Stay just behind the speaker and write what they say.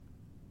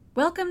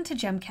Welcome to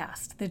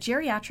GEMcast, the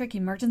Geriatric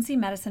Emergency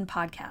Medicine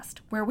podcast,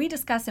 where we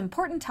discuss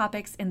important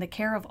topics in the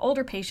care of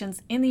older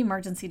patients in the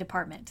emergency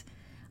department.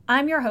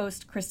 I'm your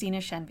host, Christina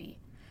Shenby.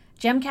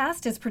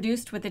 GEMcast is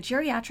produced with the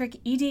Geriatric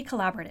ED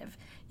Collaborative.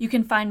 You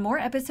can find more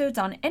episodes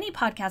on any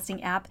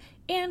podcasting app,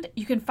 and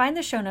you can find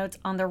the show notes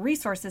on the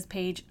resources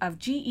page of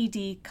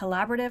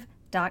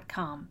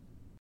gedcollaborative.com.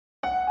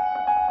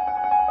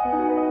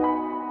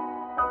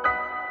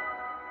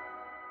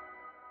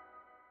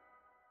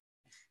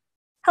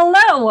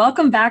 Hello,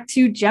 welcome back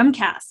to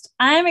GEMcast.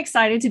 I'm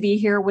excited to be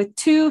here with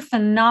two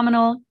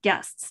phenomenal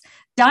guests.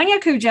 Danya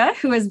Khuja,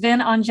 who has been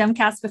on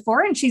GEMcast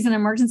before, and she's an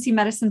emergency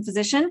medicine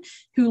physician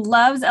who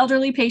loves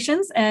elderly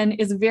patients and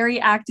is very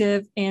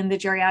active in the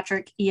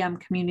geriatric EM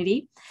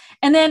community.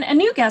 And then a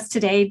new guest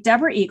today,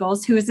 Deborah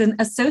Eagles, who is an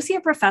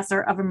associate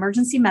professor of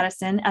emergency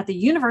medicine at the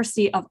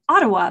University of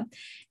Ottawa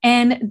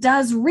and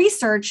does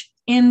research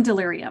in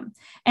delirium.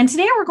 And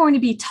today we're going to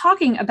be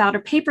talking about a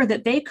paper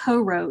that they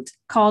co-wrote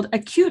called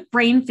Acute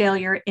Brain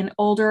Failure in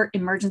Older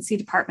Emergency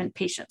Department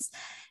Patients.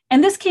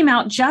 And this came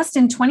out just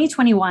in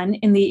 2021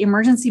 in the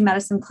emergency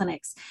medicine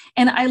clinics.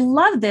 And I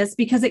love this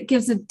because it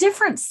gives a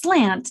different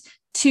slant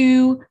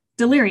to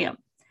delirium.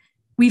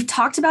 We've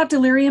talked about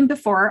delirium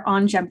before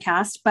on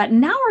GEMcast, but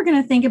now we're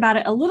going to think about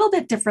it a little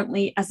bit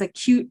differently as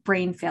acute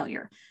brain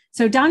failure.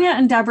 So Danya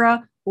and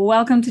Deborah,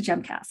 welcome to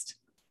GEMcast.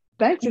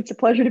 Thanks. It's a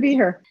pleasure to be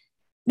here.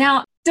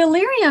 Now,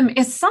 delirium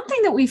is something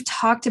that we've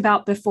talked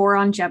about before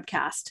on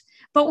GEMcast,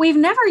 but we've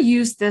never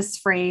used this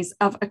phrase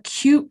of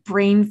acute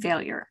brain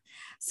failure.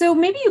 So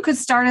maybe you could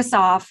start us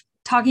off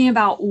talking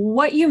about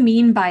what you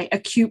mean by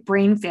acute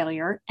brain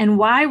failure and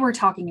why we're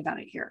talking about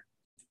it here.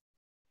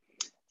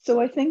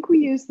 So I think we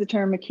use the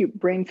term acute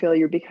brain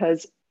failure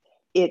because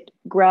it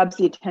grabs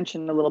the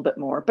attention a little bit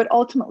more, but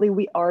ultimately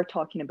we are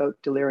talking about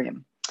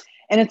delirium.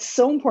 And it's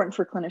so important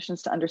for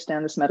clinicians to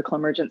understand this medical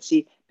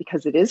emergency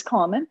because it is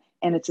common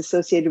and it's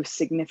associated with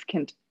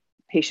significant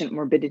patient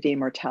morbidity and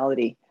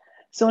mortality.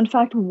 So in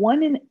fact,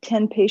 1 in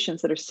 10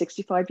 patients that are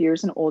 65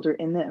 years and older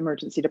in the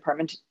emergency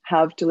department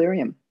have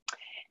delirium.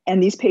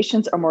 And these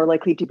patients are more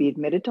likely to be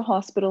admitted to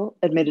hospital,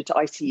 admitted to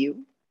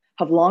ICU,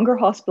 have longer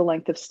hospital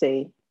length of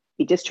stay,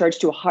 be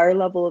discharged to a higher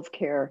level of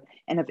care,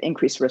 and have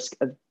increased risk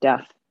of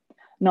death.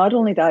 Not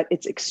only that,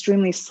 it's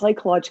extremely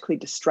psychologically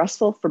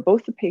distressful for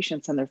both the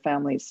patients and their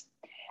families.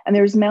 And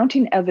there's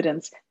mounting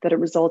evidence that it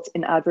results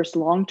in adverse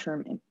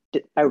long-term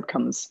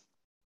outcomes.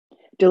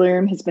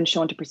 Delirium has been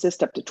shown to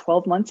persist up to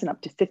 12 months in up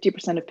to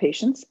 50% of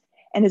patients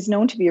and is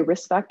known to be a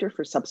risk factor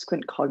for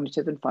subsequent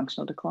cognitive and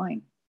functional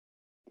decline.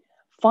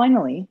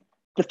 Finally,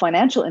 the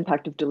financial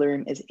impact of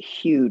delirium is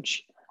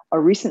huge. A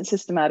recent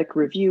systematic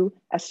review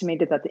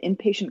estimated that the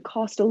inpatient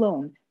cost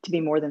alone to be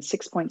more than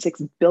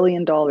 $6.6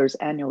 billion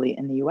annually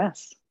in the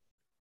US.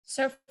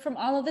 So from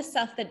all of the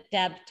stuff that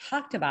Deb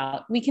talked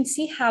about, we can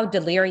see how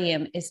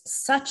delirium is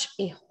such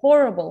a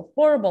horrible,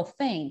 horrible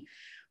thing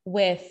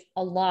with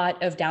a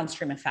lot of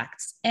downstream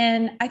effects.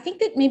 And I think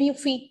that maybe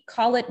if we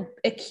call it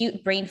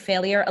acute brain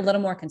failure a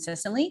little more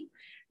consistently,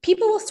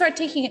 people will start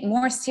taking it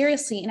more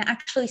seriously and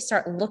actually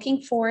start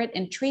looking for it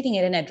and treating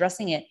it and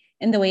addressing it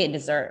in the way it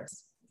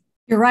deserves.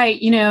 You're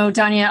right. You know,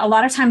 Danya, a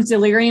lot of times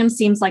delirium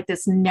seems like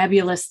this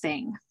nebulous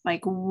thing.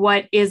 Like,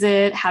 what is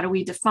it? How do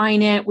we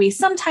define it? We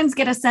sometimes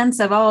get a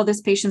sense of, oh,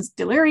 this patient's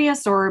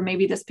delirious, or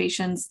maybe this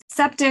patient's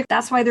septic.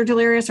 That's why they're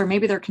delirious, or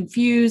maybe they're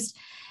confused.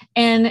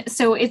 And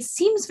so it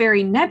seems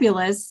very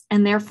nebulous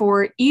and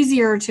therefore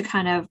easier to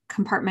kind of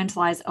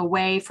compartmentalize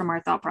away from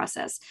our thought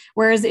process.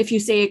 Whereas if you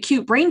say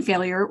acute brain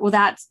failure, well,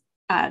 that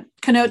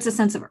connotes a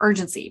sense of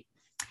urgency.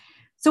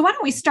 So why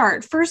don't we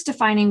start first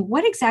defining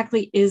what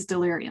exactly is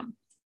delirium?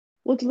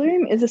 Well,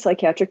 delirium is a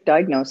psychiatric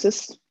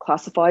diagnosis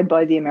classified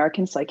by the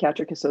American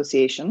Psychiatric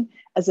Association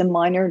as a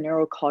minor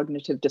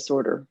neurocognitive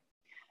disorder.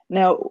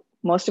 Now,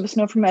 most of us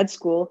know from med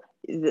school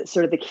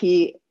sort of the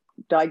key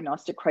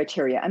diagnostic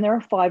criteria, and there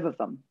are 5 of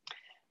them.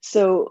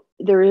 So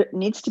there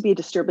needs to be a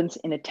disturbance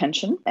in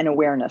attention and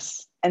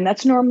awareness, and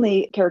that's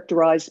normally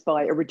characterized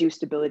by a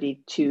reduced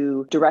ability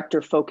to direct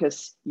or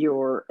focus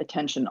your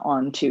attention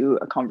onto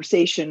a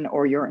conversation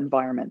or your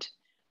environment.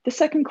 The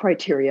second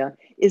criteria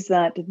is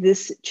that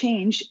this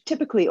change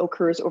typically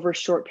occurs over a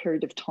short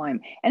period of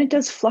time, and it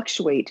does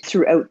fluctuate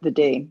throughout the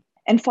day.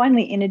 And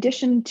finally, in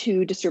addition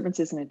to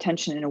disturbances in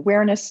attention and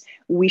awareness,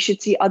 we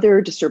should see other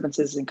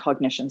disturbances in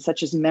cognition,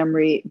 such as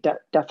memory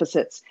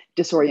deficits,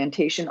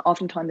 disorientation.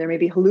 Oftentimes there may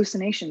be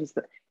hallucinations,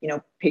 that,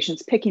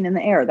 patients picking in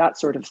the air, that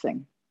sort of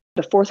thing.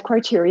 The fourth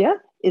criteria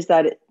is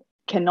that it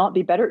cannot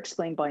be better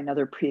explained by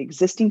another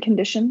pre-existing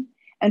condition.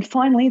 And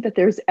finally, that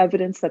there's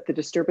evidence that the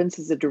disturbance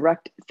is a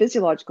direct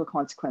physiological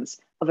consequence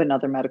of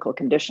another medical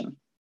condition.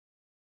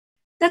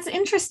 That's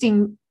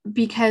interesting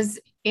because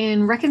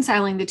in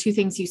reconciling the two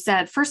things you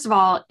said, first of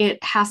all,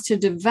 it has to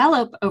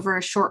develop over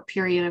a short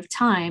period of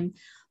time.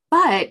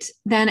 But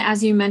then,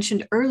 as you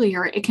mentioned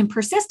earlier, it can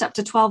persist up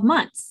to 12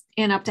 months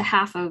in up to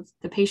half of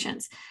the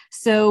patients.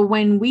 So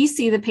when we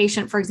see the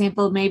patient, for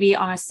example, maybe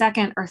on a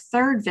second or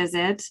third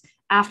visit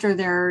after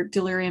their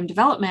delirium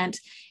development,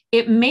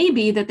 it may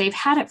be that they've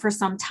had it for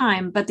some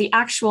time, but the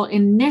actual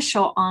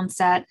initial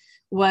onset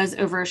was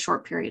over a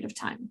short period of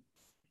time.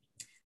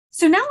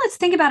 So now let's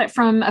think about it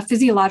from a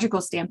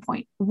physiological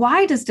standpoint.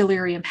 Why does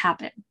delirium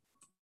happen?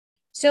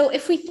 So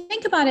if we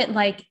think about it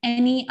like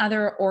any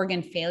other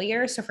organ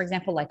failure, so for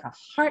example, like a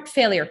heart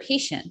failure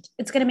patient,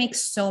 it's going to make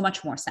so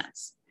much more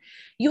sense.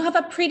 You have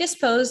a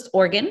predisposed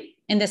organ,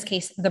 in this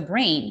case, the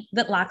brain,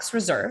 that lacks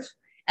reserve,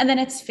 and then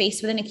it's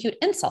faced with an acute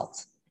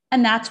insult.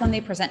 And that's when they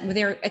present with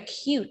their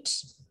acute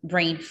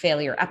brain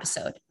failure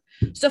episode.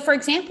 So for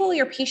example,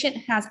 your patient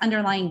has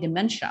underlying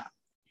dementia.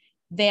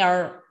 They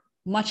are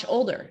much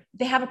older.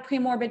 They have a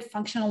premorbid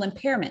functional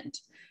impairment,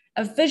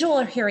 a visual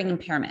or hearing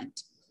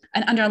impairment,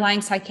 an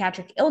underlying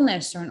psychiatric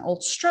illness, or an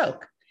old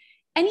stroke.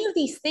 Any of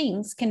these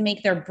things can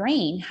make their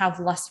brain have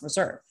less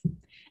reserve.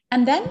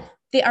 And then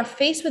they are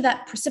faced with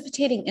that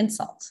precipitating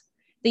insult,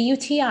 the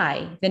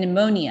UTI, the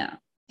pneumonia,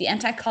 the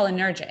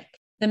anticholinergic,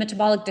 the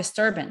metabolic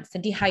disturbance, the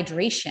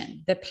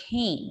dehydration, the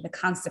pain, the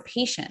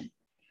constipation.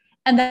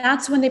 And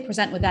that's when they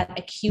present with that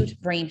acute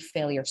brain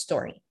failure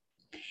story.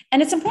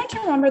 And it's important to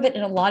remember that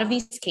in a lot of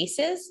these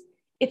cases,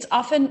 it's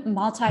often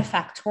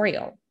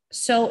multifactorial.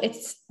 So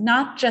it's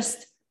not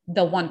just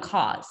the one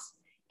cause.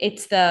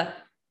 It's the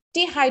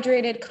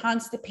dehydrated,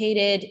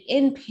 constipated,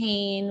 in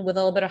pain with a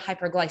little bit of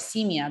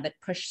hyperglycemia that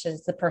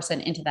pushes the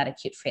person into that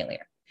acute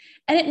failure.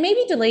 And it may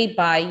be delayed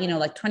by,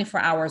 like 24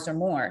 hours or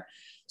more.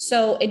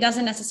 So it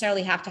doesn't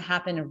necessarily have to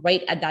happen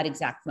right at that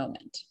exact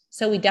moment.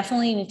 So we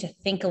definitely need to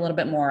think a little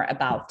bit more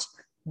about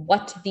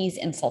what these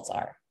insults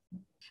are.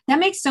 That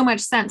makes so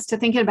much sense to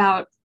think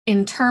about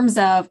in terms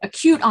of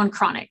acute on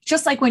chronic.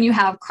 Just like when you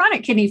have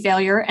chronic kidney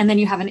failure and then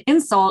you have an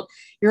insult,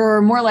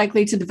 you're more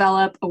likely to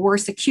develop a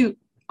worse acute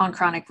on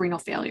chronic renal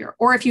failure.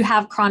 Or if you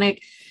have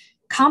chronic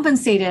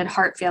compensated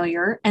heart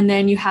failure and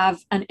then you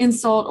have an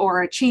insult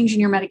or a change in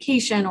your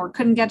medication or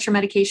couldn't get your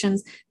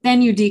medications,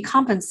 then you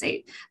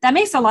decompensate. That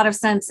makes a lot of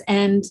sense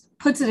and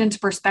puts it into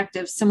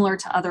perspective similar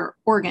to other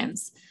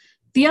organs.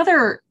 The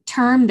other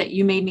term that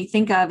you made me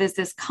think of is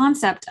this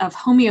concept of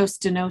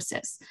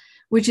homeostenosis,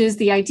 which is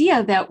the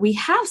idea that we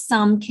have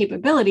some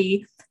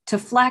capability to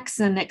flex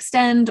and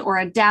extend or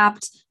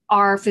adapt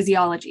our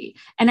physiology.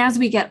 And as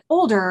we get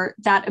older,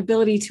 that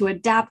ability to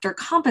adapt or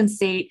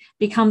compensate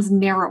becomes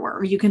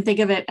narrower. You can think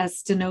of it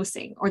as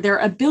stenosing, or their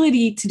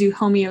ability to do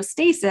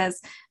homeostasis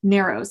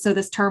narrows. So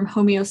this term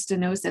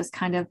homeostenosis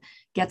kind of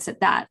gets at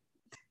that.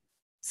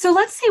 So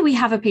let's say we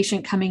have a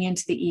patient coming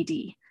into the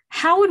ED.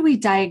 How would we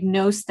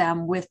diagnose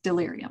them with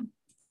delirium?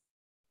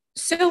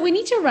 So we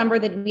need to remember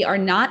that we are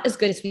not as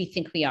good as we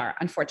think we are,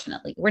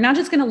 unfortunately. We're not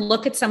just going to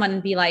look at someone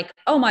and be like,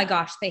 oh my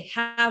gosh, they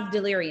have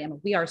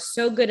delirium. We are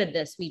so good at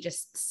this. We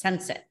just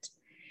sense it.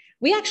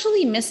 We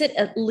actually miss it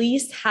at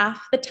least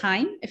half the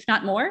time, if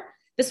not more.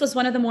 This was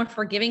one of the more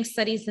forgiving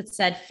studies that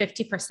said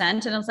 50%.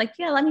 And I was like,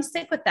 yeah, let me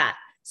stick with that.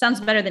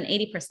 Sounds better than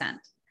 80%.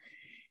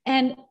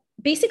 And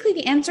basically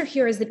the answer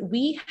here is that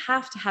we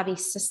have to have a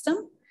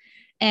system.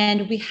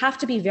 And we have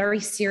to be very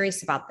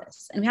serious about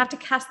this. And we have to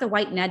cast the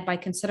white net by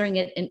considering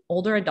it in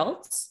older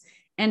adults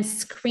and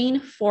screen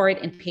for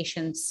it in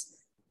patients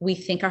we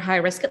think are high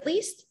risk at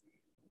least,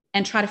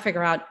 and try to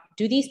figure out,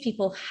 do these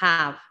people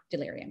have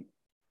delirium?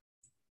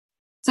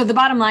 So the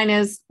bottom line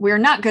is we're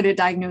not good at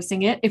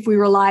diagnosing it if we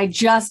rely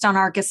just on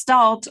our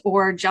gestalt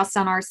or just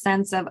on our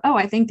sense of, oh,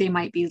 I think they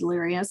might be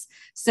delirious.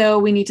 So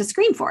we need to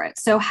screen for it.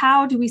 So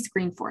how do we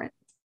screen for it?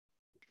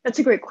 That's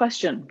a great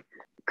question.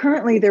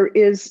 Currently, there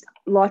is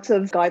lots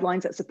of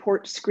guidelines that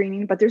support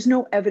screening, but there's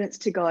no evidence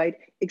to guide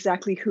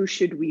exactly who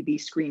should we be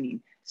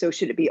screening. So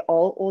should it be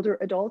all older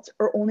adults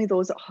or only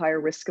those at higher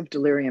risk of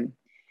delirium?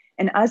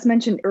 And as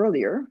mentioned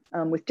earlier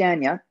with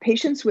Dania,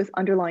 patients with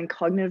underlying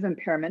cognitive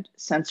impairment,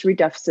 sensory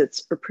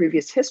deficits, or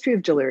previous history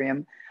of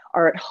delirium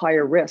are at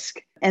higher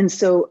risk. And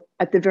so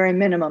at the very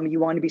minimum, you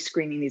want to be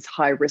screening these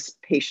high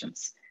risk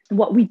patients.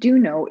 What we do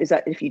know is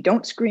that if you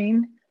don't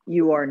screen,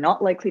 you are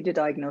not likely to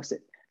diagnose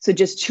it. So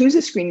just choose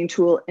a screening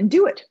tool and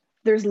do it.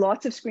 There's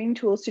lots of screening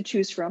tools to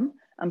choose from.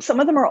 Some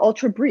of them are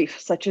ultra brief,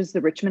 such as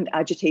the Richmond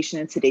Agitation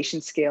and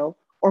Sedation Scale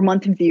or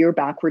Montefiore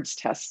backwards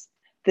tests.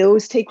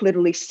 Those take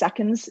literally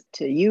seconds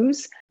to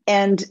use,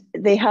 and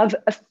they have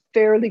a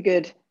fairly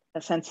good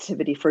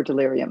sensitivity for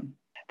delirium.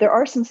 There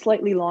are some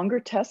slightly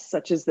longer tests,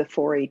 such as the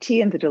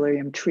 4AT and the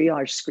delirium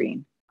triage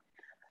screen.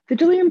 The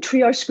delirium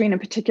triage screen in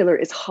particular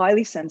is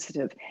highly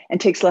sensitive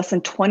and takes less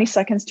than 20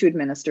 seconds to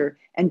administer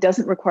and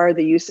doesn't require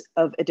the use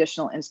of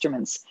additional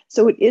instruments.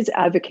 So it is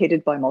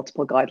advocated by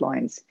multiple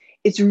guidelines.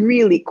 It's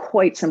really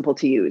quite simple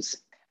to use.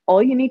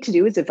 All you need to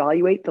do is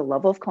evaluate the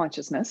level of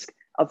consciousness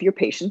of your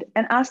patient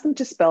and ask them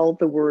to spell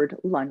the word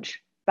lunch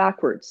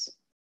backwards.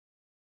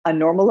 A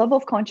normal level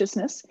of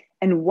consciousness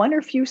and one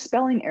or few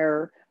spelling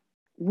error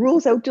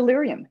rules out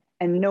delirium,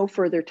 and no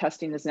further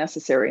testing is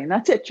necessary. And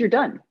that's it, you're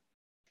done.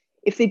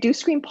 If they do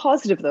screen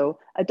positive, though,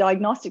 a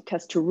diagnostic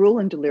test to rule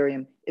in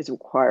delirium is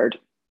required.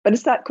 But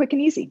it's that quick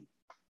and easy.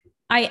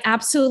 I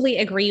absolutely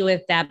agree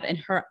with Deb and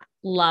her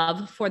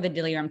love for the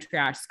delirium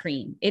triage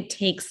screen. It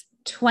takes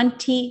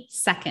 20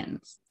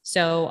 seconds.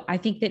 So I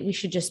think that we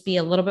should just be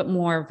a little bit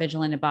more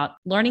vigilant about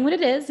learning what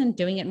it is and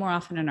doing it more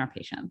often in our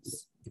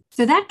patients.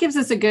 So that gives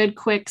us a good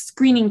quick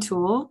screening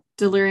tool,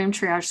 delirium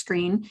triage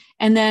screen.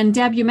 And then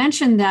Deb, you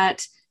mentioned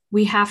that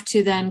we have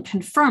to then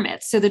confirm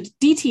it. So the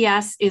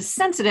DTS is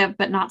sensitive,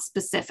 but not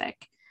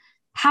specific.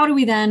 How do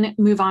we then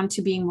move on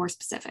to being more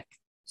specific?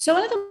 So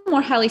one of the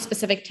more highly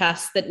specific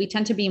tests that we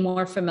tend to be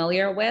more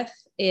familiar with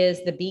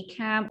is the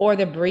BCAM, or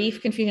the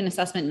Brief Confusion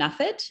Assessment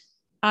Method.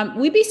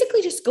 We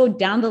basically just go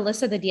down the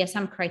list of the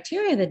DSM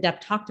criteria that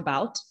Deb talked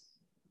about,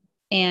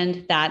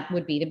 and that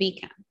would be the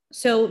BCAM.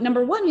 So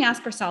number one, we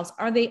ask ourselves,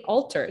 are they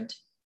altered?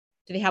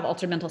 Do they have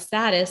altered mental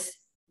status,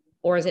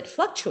 or is it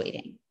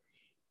fluctuating?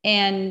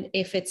 And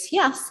if it's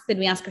yes, then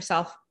we ask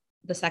ourselves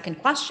the second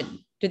question: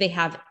 do they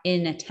have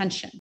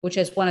inattention, which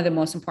is one of the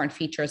most important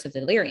features of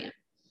delirium.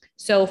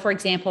 So for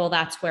example,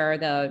 that's where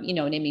the,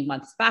 naming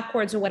months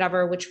backwards or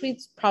whatever, which we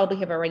probably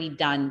have already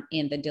done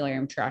in the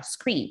delirium triage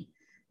screen,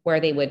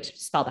 where they would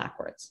spell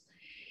backwards.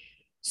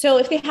 So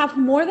if they have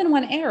more than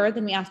one error,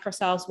 then we ask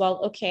ourselves, well,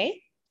 okay,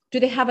 do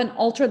they have an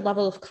altered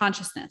level of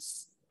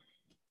consciousness?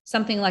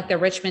 Something like the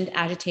Richmond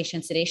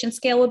Agitation Sedation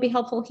Scale would be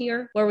helpful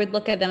here, where we'd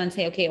look at them and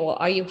say, okay, well,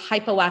 are you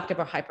hypoactive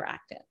or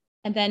hyperactive?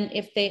 And then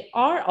if they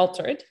are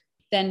altered,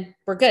 then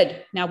we're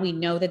good. Now we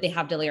know that they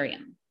have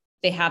delirium.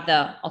 They have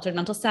the altered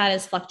mental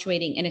status,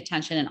 fluctuating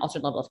inattention, and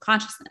altered level of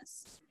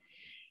consciousness.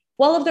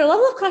 Well, if their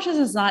level of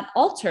consciousness is not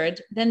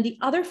altered, then the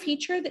other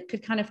feature that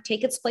could kind of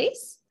take its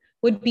place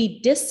would be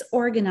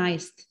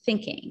disorganized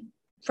thinking.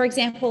 For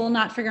example,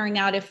 not figuring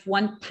out if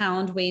 1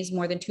 pound weighs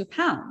more than 2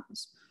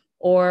 pounds,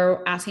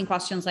 or asking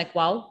questions like,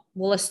 well,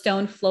 will a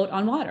stone float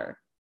on water?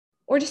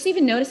 Or just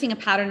even noticing a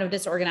pattern of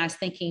disorganized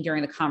thinking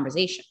during the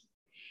conversation.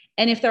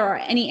 And if there are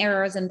any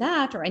errors in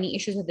that or any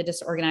issues with the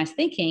disorganized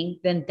thinking,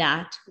 then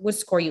that would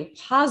score you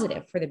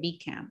positive for the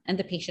BCAM, and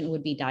the patient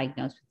would be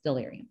diagnosed with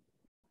delirium.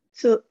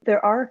 So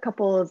there are a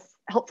couple of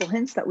helpful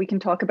hints that we can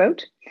talk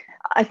about.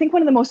 I think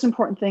one of the most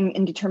important things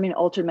in determining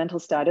altered mental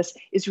status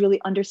is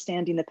really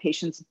understanding the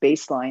patient's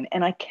baseline.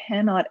 And I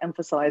cannot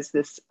emphasize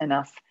this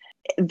enough.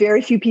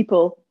 Very few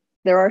people,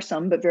 there are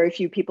some, but very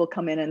few people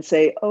come in and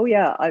say, oh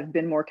yeah, I've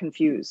been more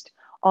confused.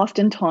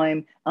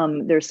 Oftentimes,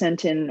 they're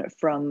sent in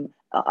from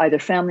either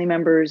family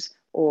members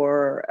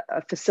or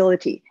a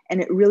facility.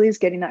 And it really is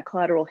getting that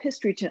collateral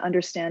history to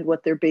understand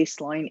what their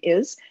baseline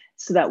is,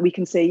 so that we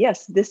can say,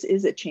 yes, this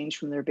is a change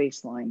from their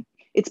baseline.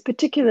 It's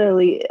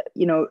particularly,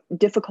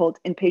 difficult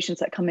in patients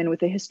that come in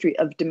with a history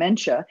of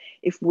dementia.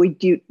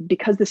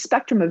 Because the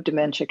spectrum of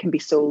dementia can be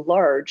so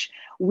large,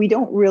 we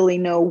don't really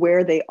know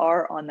where they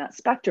are on that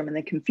spectrum. And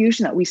the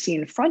confusion that we see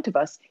in front of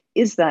us,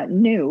 is that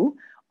new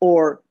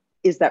or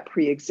is that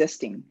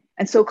pre-existing?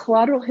 And so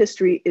collateral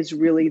history is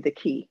really the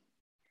key.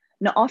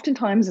 Now,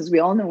 oftentimes, as we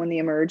all know, when they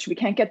emerge, we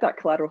can't get that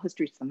collateral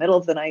history. It's the middle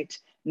of the night.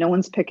 No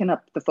one's picking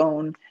up the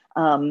phone.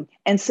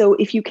 And so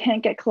if you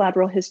can't get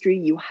collateral history,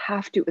 you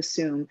have to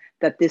assume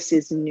that this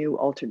is new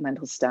altered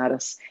mental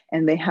status,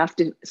 and they have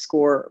to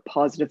score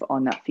positive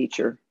on that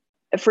feature.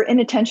 For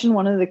inattention,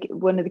 one of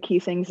the key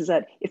things is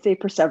that if they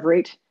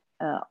perseverate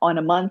on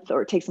a month,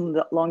 or it takes them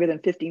longer than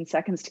 15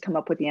 seconds to come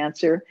up with the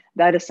answer,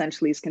 that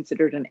essentially is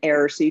considered an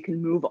error. So you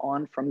can move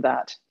on from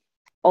that.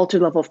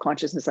 Altered level of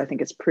consciousness, I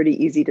think, is pretty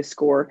easy to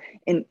score.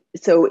 And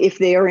so if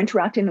they are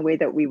interacting in the way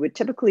that we would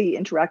typically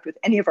interact with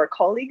any of our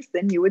colleagues,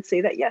 then you would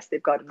say that, yes,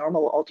 they've got a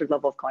normal altered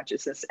level of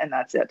consciousness, and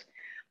that's it.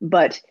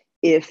 But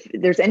if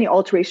there's any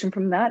alteration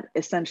from that,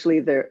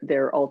 essentially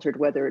they're altered,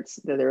 whether it's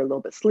that they're a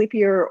little bit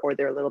sleepier or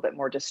they're a little bit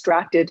more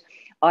distracted.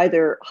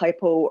 Either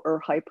hypo or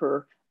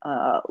hyper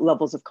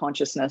levels of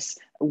consciousness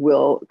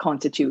will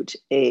constitute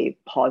a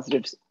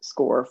positive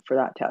score for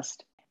that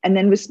test. And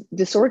then with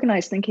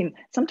disorganized thinking,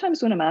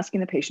 sometimes when I'm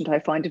asking the patient, I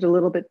find it a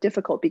little bit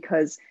difficult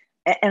because,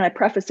 and I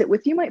preface it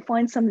with, you might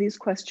find some of these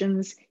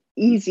questions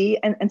easy,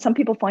 and some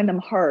people find them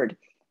hard,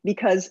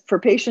 because for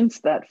patients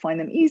that find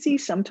them easy,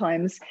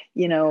 sometimes,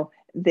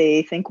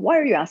 they think, why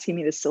are you asking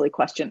me this silly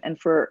question? And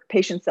for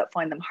patients that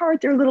find them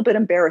hard, they're a little bit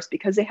embarrassed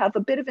because they have a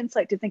bit of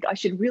insight to think, I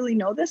should really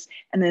know this.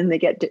 And then they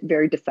get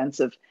very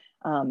defensive.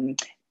 And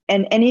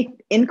any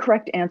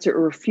incorrect answer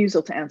or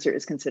refusal to answer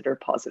is considered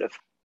positive.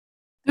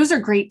 Those are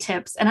great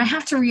tips. And I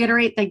have to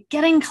reiterate that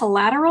getting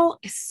collateral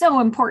is so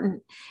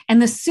important.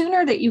 And the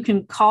sooner that you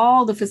can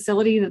call the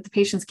facility that the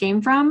patients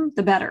came from,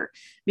 the better.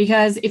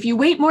 Because if you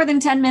wait more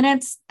than 10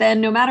 minutes, then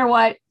no matter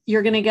what,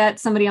 you're going to get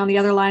somebody on the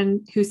other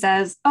line who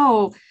says,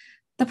 oh,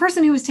 the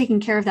person who was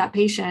taking care of that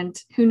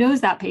patient, who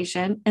knows that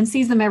patient and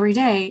sees them every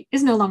day,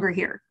 is no longer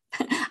here.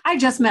 I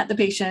just met the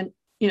patient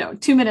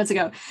 2 minutes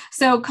ago.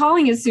 So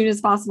calling as soon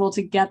as possible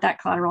to get that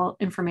collateral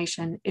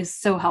information is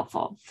so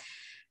helpful.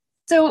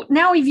 So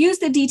now we've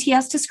used the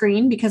DTS to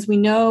screen because we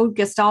know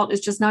Gestalt is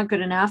just not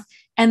good enough.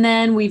 And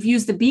then we've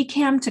used the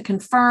BCAM to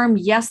confirm,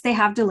 yes, they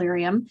have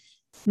delirium.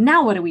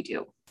 Now what do we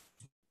do?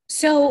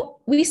 So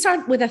we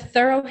start with a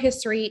thorough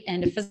history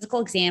and a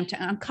physical exam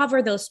to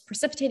uncover those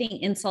precipitating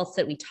insults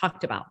that we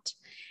talked about.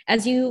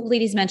 As you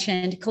ladies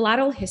mentioned,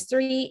 collateral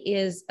history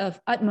is of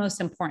utmost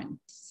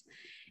importance.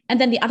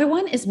 And then the other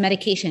one is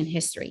medication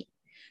history.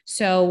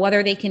 So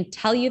whether they can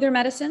tell you their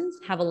medicines,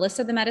 have a list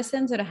of the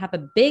medicines, or to have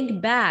a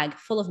big bag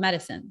full of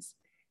medicines,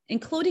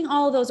 including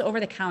all of those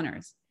over the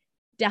counters,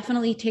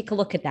 definitely take a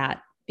look at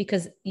that,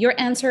 because your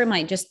answer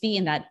might just be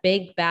in that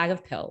big bag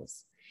of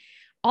pills.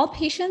 All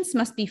patients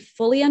must be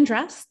fully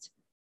undressed,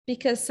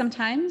 because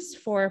sometimes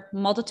for a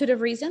multitude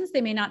of reasons,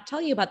 they may not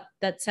tell you about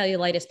that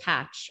cellulitis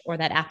patch or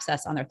that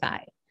abscess on their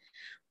thigh,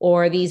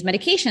 or these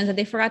medications that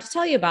they forgot to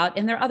tell you about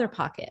in their other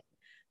pocket.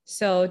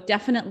 So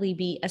definitely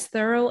be as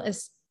thorough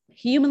as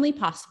humanly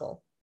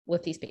possible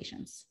with these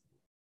patients.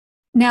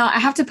 Now, I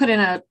have to put in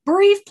a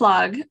brief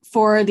plug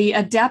for the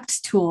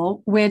ADEPT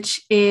tool,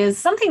 which is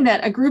something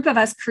that a group of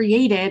us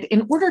created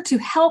in order to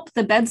help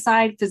the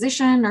bedside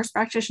physician, nurse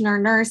practitioner,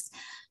 nurse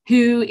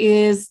who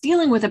is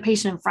dealing with a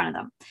patient in front of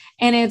them.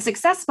 And it's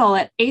accessible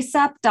at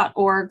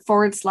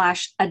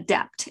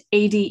acep.org/ADEPT,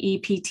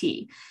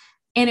 ADEPT.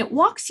 And it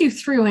walks you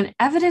through an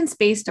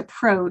evidence-based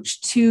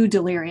approach to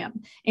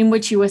delirium in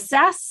which you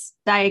assess,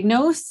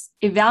 diagnose,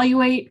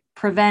 evaluate,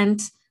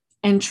 prevent,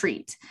 and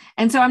treat.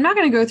 And so I'm not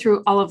going to go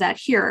through all of that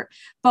here,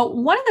 but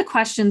one of the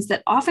questions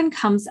that often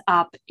comes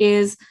up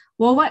is,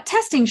 well, what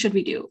testing should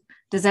we do?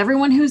 Does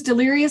everyone who's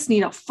delirious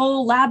need a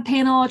full lab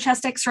panel, a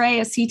chest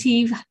x-ray, a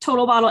CT,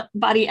 total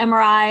body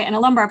MRI, and a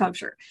lumbar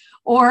puncture?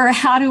 Or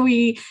how do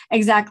we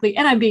exactly,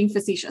 and I'm being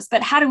facetious,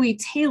 but how do we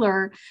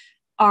tailor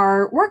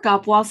our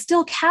workup while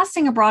still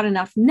casting a broad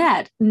enough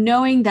net,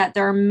 knowing that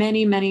there are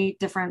many, many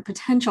different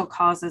potential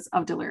causes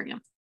of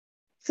delirium?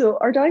 So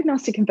our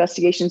diagnostic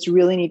investigations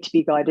really need to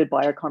be guided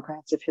by our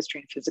comprehensive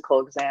history and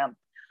physical exam.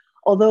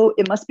 Although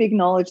it must be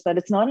acknowledged that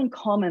it's not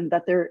uncommon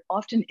that there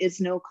often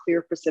is no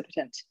clear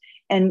precipitant.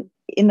 And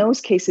in those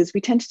cases,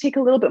 we tend to take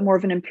a little bit more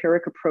of an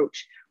empiric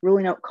approach,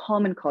 ruling out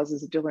common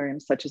causes of delirium,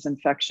 such as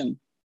infection.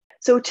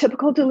 So a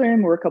typical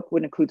delirium workup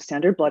would include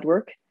standard blood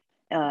work,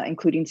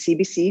 including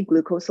CBC,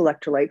 glucose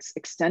electrolytes,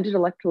 extended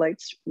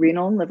electrolytes,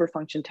 renal and liver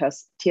function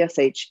tests,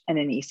 TSH, and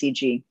an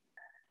ECG.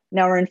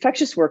 Now, our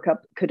infectious workup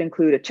could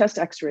include a chest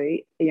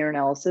x-ray, a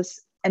urinalysis,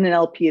 and an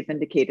LP if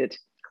indicated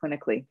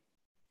clinically.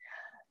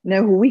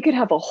 Now, we could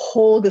have a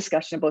whole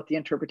discussion about the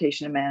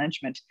interpretation and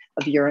management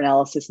of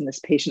urinalysis in this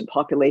patient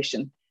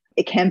population.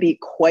 It can be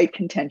quite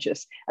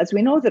contentious, as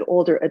we know that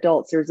older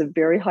adults, there's a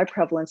very high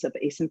prevalence of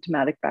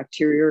asymptomatic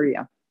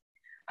bacteriuria.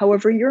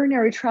 However,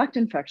 urinary tract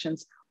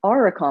infections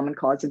are a common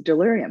cause of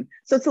delirium,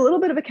 so it's a little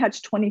bit of a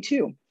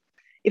catch-22.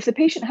 If the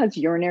patient has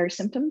urinary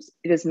symptoms,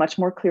 it is much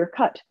more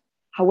clear-cut.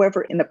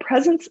 However, in the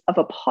presence of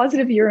a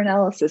positive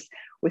urinalysis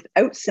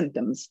without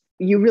symptoms,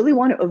 you really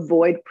want to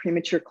avoid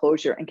premature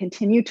closure and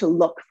continue to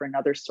look for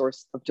another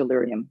source of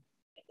delirium.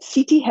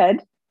 CT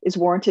head is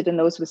warranted in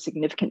those with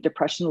significant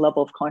depression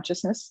level of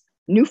consciousness,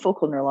 new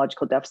focal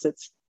neurological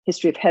deficits,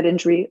 history of head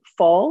injury,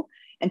 fall,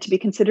 and to be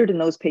considered in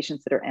those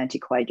patients that are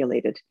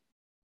anticoagulated.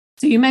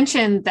 So you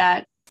mentioned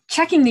that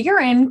checking the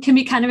urine can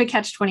be kind of a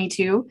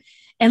catch-22.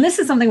 And this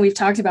is something we've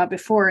talked about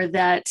before,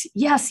 that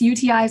yes,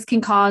 UTIs can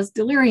cause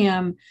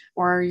delirium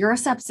or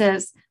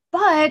urosepsis,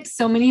 but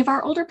so many of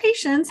our older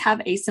patients have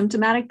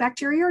asymptomatic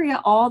bacteriuria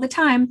all the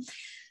time.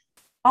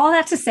 All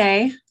that to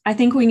say, I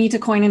think we need to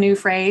coin a new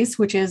phrase,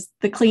 which is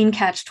the clean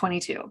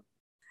catch-22.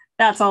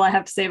 That's all I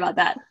have to say about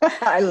that.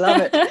 I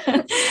love it.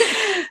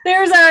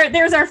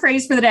 There's our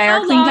phrase for the day.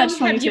 Our clean catch-22.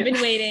 How long have you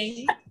been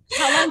waiting?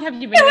 How long have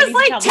you been It waiting?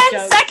 was like 10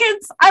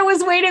 seconds. I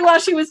was waiting while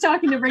she was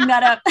talking to bring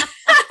that up.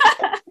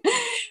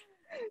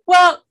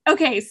 Well,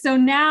 okay, so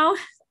now,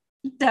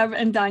 Deb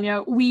and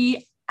Danya,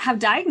 we have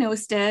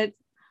diagnosed it.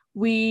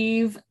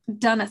 We've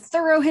done a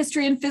thorough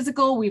history and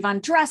physical. We've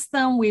undressed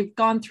them. We've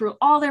gone through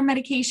all their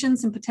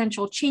medications and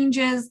potential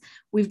changes.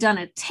 We've done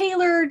a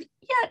tailored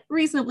yet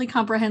reasonably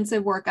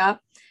comprehensive workup.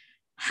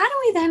 How do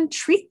we then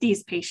treat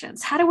these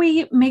patients? How do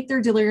we make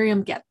their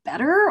delirium get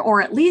better,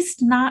 or at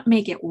least not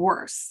make it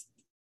worse?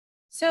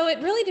 So it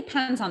really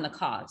depends on the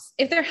cause.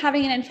 If they're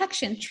having an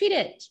infection, treat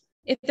it.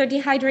 If they're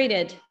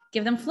dehydrated,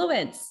 give them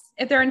fluids.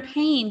 If they're in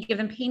pain, give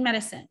them pain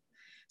medicine.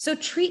 So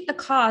treat the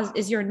cause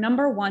is your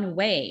number one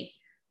way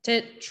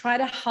to try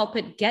to help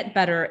it get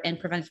better and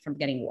prevent it from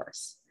getting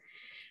worse.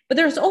 But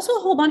there's also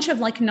a whole bunch of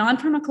like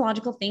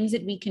non-pharmacological things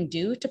that we can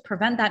do to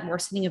prevent that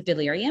worsening of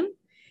delirium.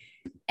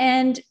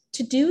 And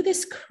to do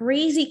this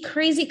crazy,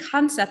 crazy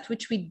concept,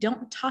 which we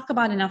don't talk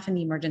about enough in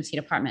the emergency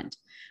department,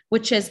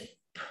 which is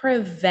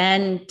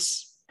prevent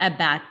a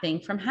bad thing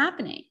from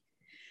happening.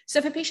 So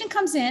if a patient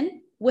comes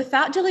in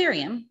without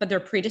delirium, but they're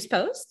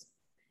predisposed,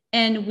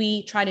 and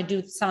we try to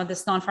do some of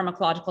this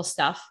non-pharmacological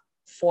stuff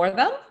for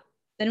them,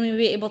 then we'll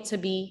be able to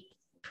be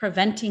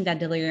preventing that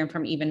delirium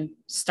from even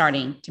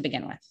starting to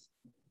begin with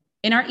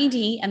in our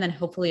ED, and then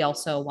hopefully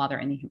also while they're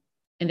in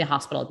the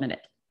hospital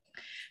admitted.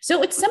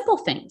 So it's simple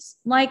things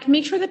like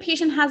make sure the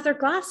patient has their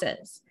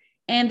glasses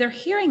and their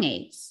hearing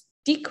aids,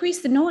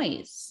 decrease the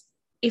noise.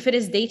 If it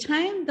is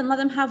daytime, then let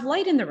them have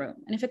light in the room.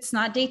 And if it's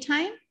not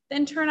daytime,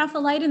 then turn off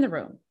the light in the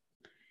room.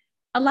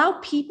 Allow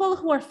people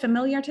who are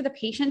familiar to the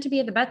patient to be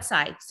at the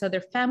bedside. So their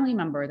family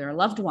member, their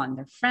loved one,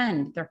 their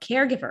friend, their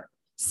caregiver,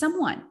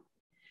 someone.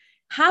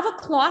 Have a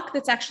clock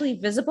that's actually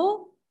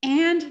visible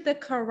and the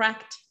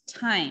correct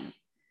time.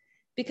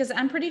 because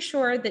I'm pretty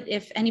sure that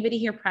if anybody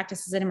here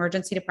practices in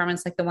emergency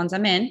departments like the ones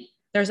I'm in,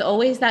 there's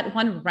always that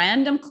one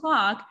random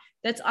clock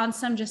that's on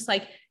some just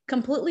like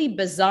completely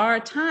bizarre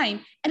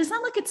time. And it's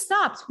not like it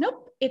stops.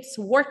 Nope, it's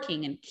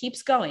working and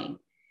keeps going.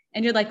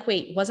 And you're like,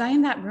 wait, was I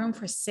in that room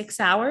for 6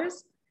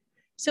 hours?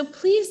 So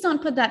please don't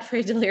put that for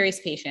your delirious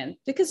patient,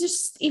 because it's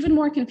just even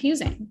more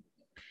confusing.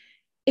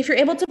 If you're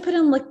able to put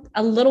in like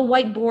a little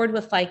whiteboard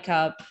with like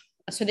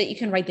so that you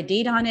can write the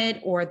date on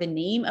it or the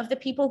name of the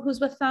people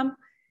who's with them,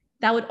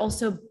 that would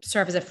also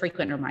serve as a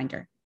frequent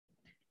reminder.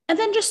 And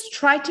then just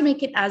try to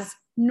make it as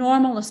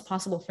normal as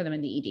possible for them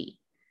in the ED.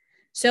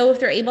 So if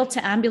they're able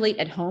to ambulate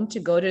at home to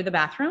go to the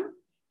bathroom,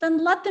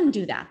 then let them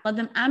do that. Let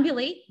them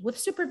ambulate with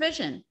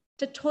supervision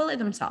to toilet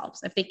themselves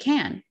if they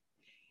can.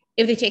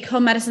 If they take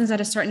home medicines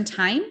at a certain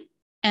time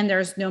and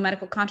there's no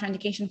medical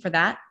contraindication for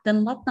that,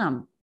 then let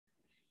them.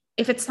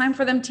 If it's time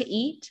for them to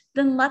eat,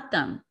 then let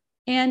them.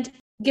 And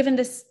given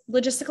this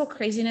logistical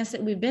craziness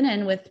that we've been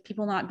in with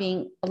people not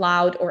being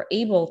allowed or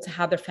able to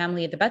have their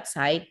family at the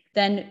bedside,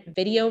 then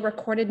video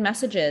recorded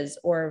messages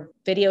or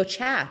video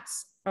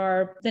chats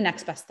are the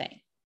next best thing.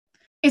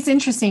 It's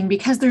interesting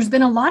because there's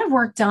been a lot of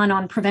work done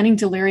on preventing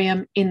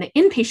delirium in the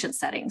inpatient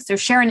setting. So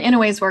Sharon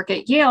Inouye's work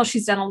at Yale,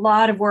 she's done a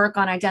lot of work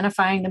on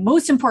identifying the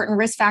most important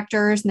risk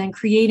factors and then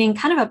creating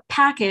kind of a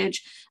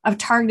package of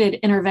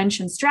targeted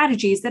intervention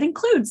strategies that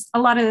includes a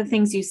lot of the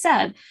things you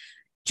said,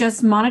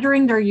 just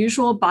monitoring their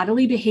usual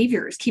bodily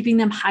behaviors, keeping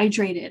them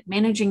hydrated,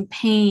 managing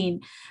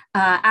pain,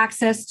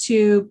 access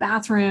to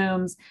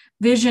bathrooms,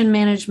 vision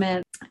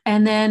management,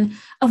 and then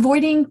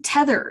avoiding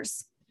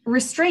tethers,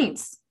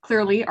 restraints.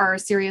 Clearly are a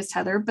serious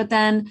tether, but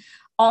then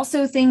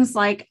also things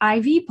like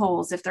IV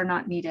poles if they're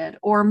not needed,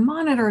 or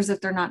monitors if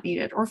they're not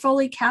needed, or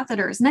Foley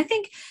catheters. And I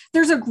think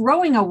there's a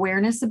growing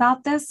awareness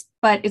about this,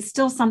 but it's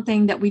still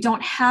something that we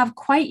don't have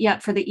quite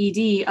yet for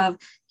the ED of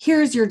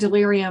here's your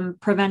delirium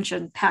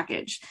prevention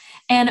package.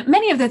 And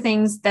many of the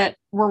things that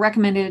were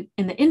recommended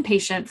in the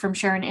inpatient from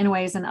Sharon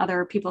Inouye's and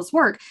other people's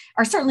work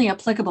are certainly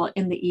applicable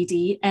in the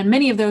ED, and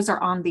many of those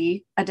are on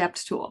the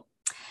ADEPT tool.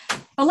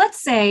 But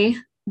let's say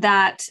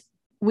that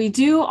we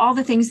do all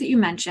the things that you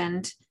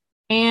mentioned,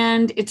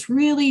 and it's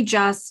really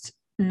just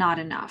not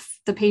enough.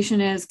 The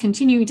patient is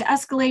continuing to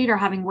escalate or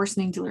having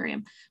worsening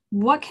delirium.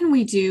 What can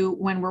we do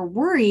when we're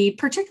worried,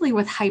 particularly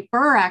with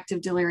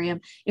hyperactive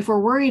delirium, if we're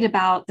worried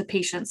about the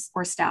patient's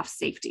or staff's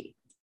safety?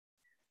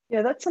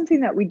 Yeah, that's something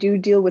that we do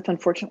deal with,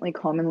 unfortunately,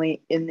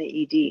 commonly in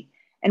the ED.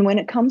 And when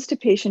it comes to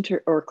patient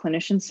or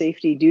clinician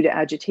safety due to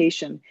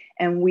agitation,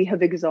 and we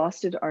have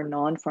exhausted our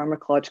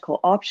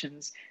non-pharmacological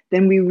options,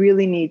 then we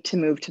really need to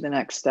move to the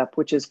next step,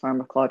 which is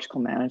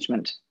pharmacological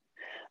management.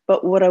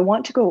 But what I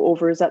want to go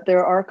over is that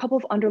there are a couple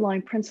of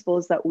underlying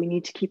principles that we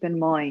need to keep in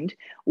mind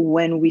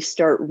when we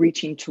start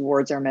reaching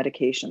towards our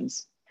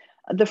medications.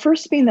 The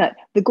first being that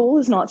the goal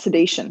is not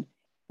sedation.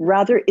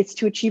 Rather, it's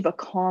to achieve a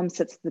calm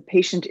such that the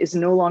patient is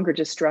no longer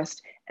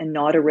distressed and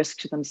not a risk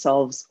to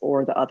themselves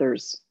or the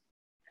others.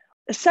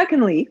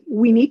 Secondly,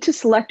 we need to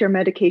select our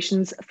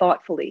medications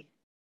thoughtfully.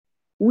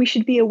 We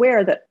should be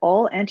aware that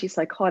all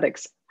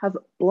antipsychotics have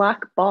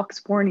black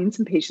box warnings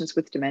in patients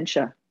with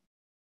dementia.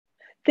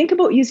 Think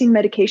about using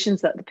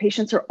medications that the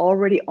patients are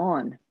already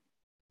on.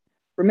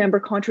 Remember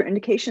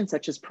contraindications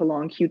such as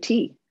prolonged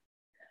QT.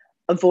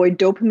 Avoid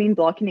dopamine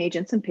blocking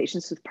agents in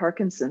patients with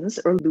Parkinson's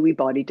or Lewy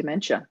body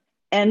dementia.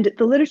 And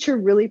the literature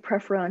really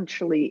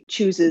preferentially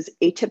chooses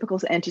atypical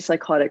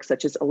antipsychotics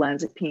such as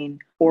olanzapine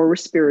or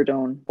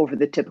risperidone over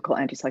the typical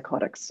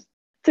antipsychotics.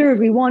 Third,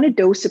 we want to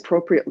dose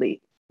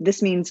appropriately.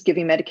 This means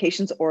giving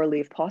medications orally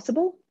if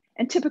possible,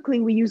 and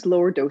typically we use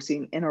lower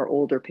dosing in our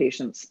older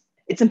patients.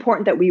 It's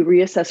important that we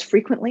reassess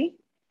frequently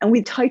and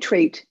we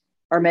titrate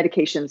our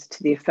medications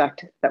to the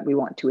effect that we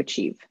want to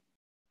achieve.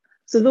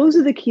 So those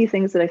are the key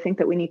things that I think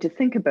that we need to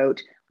think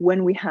about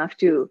when we have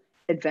to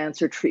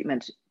advance our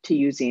treatment to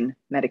using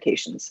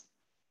medications.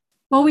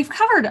 Well, we've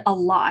covered a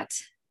lot.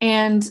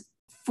 And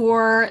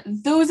for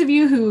those of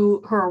you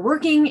who are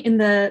working in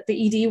the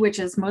ED, which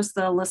is most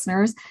of the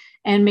listeners,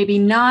 and maybe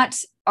who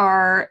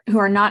are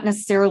not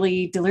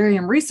necessarily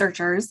delirium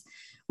researchers,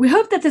 we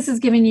hope that this has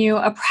given you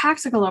a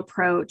practical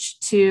approach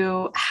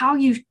to how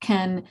you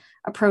can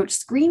approach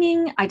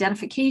screening,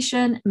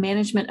 identification,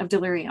 management of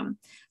delirium.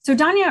 So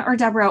Danya or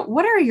Deborah,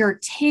 what are your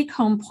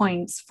take-home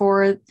points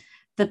for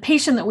the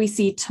patient that we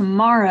see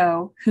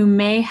tomorrow who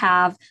may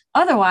have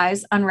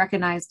otherwise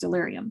unrecognized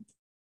delirium?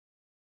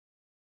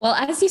 Well,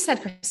 as you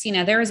said,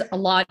 Christina, there is a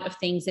lot of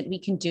things that we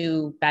can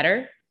do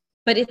better,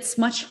 but it's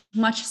much,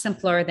 much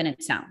simpler than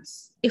it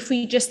sounds. If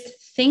we just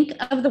think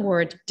of the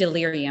word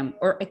delirium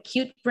or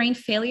acute brain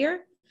failure,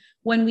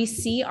 when we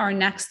see our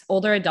next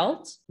older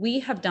adult, we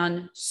have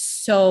done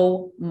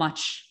so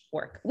much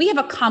work. We have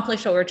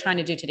accomplished what we're trying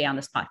to do today on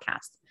this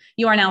podcast.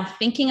 You are now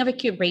thinking of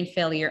acute brain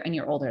failure in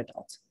your older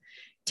adult.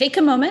 Take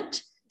a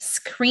moment,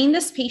 screen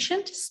this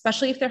patient,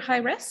 especially if they're high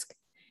risk,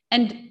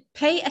 and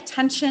pay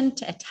attention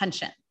to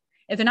attention.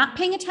 If they're not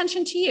paying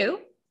attention to you,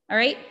 all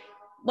right,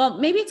 well,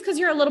 maybe it's because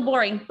you're a little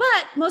boring,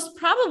 but most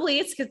probably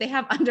it's because they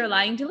have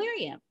underlying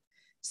delirium.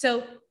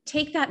 So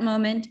take that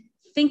moment,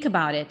 think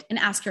about it and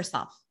ask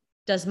yourself,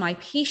 does my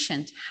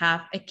patient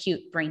have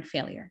acute brain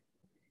failure?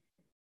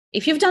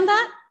 If you've done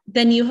that,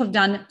 then you have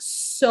done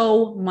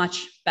so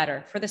much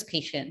better for this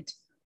patient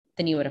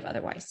than you would have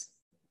otherwise.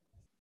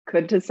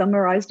 Couldn't have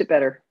summarized it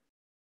better.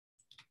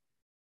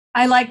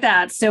 I like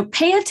that. So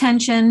pay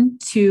attention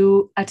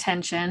to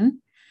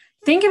attention.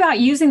 Think about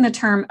using the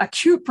term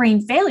acute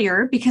brain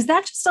failure, because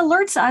that just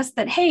alerts us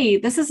that, hey,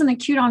 this is an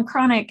acute on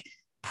chronic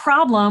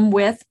problem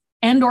with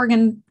end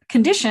organ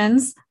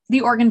conditions,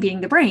 the organ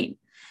being the brain.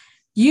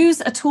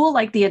 Use a tool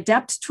like the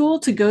ADEPT tool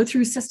to go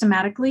through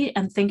systematically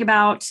and think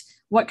about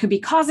what could be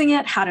causing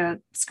it, how to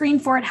screen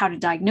for it, how to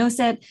diagnose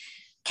it.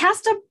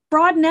 Cast a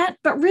broad net,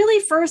 but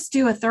really first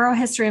do a thorough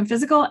history and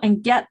physical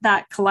and get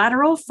that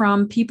collateral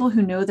from people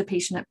who know the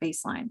patient at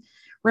baseline.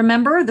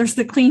 Remember, there's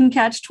the clean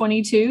catch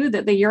 22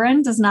 that the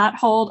urine does not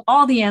hold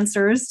all the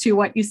answers to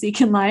what you seek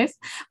in life,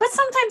 but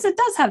sometimes it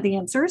does have the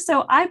answers.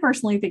 So I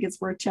personally think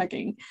it's worth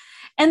checking.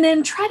 And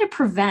then try to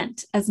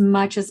prevent as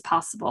much as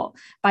possible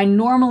by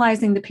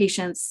normalizing the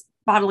patient's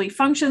bodily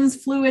functions,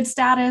 fluid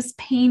status,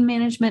 pain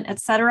management,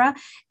 etc.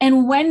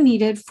 And when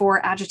needed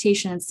for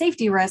agitation and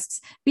safety risks,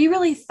 be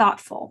really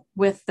thoughtful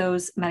with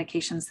those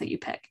medications that you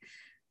pick.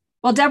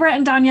 Well, Deborah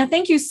and Danya,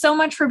 thank you so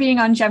much for being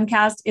on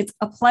GEMcast. It's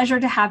a pleasure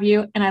to have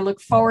you, and I look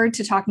forward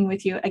to talking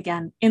with you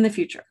again in the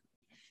future.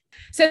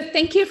 So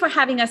thank you for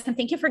having us, and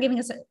thank you for giving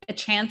us a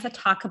chance to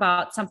talk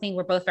about something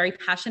we're both very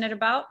passionate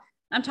about.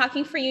 I'm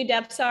talking for you,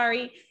 Deb,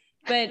 sorry.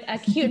 But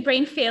acute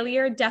brain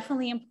failure,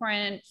 definitely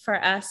important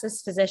for us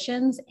as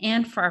physicians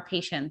and for our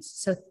patients.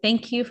 So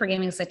thank you for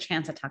giving us a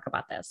chance to talk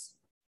about this.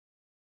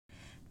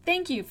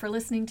 Thank you for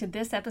listening to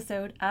this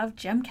episode of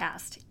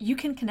GEMcast. You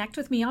can connect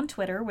with me on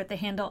Twitter with the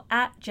handle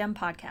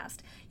 @GEMPodcast.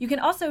 You can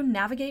also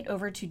navigate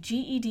over to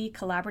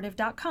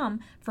gedcollaborative.com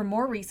for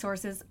more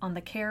resources on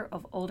the care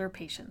of older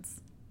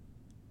patients.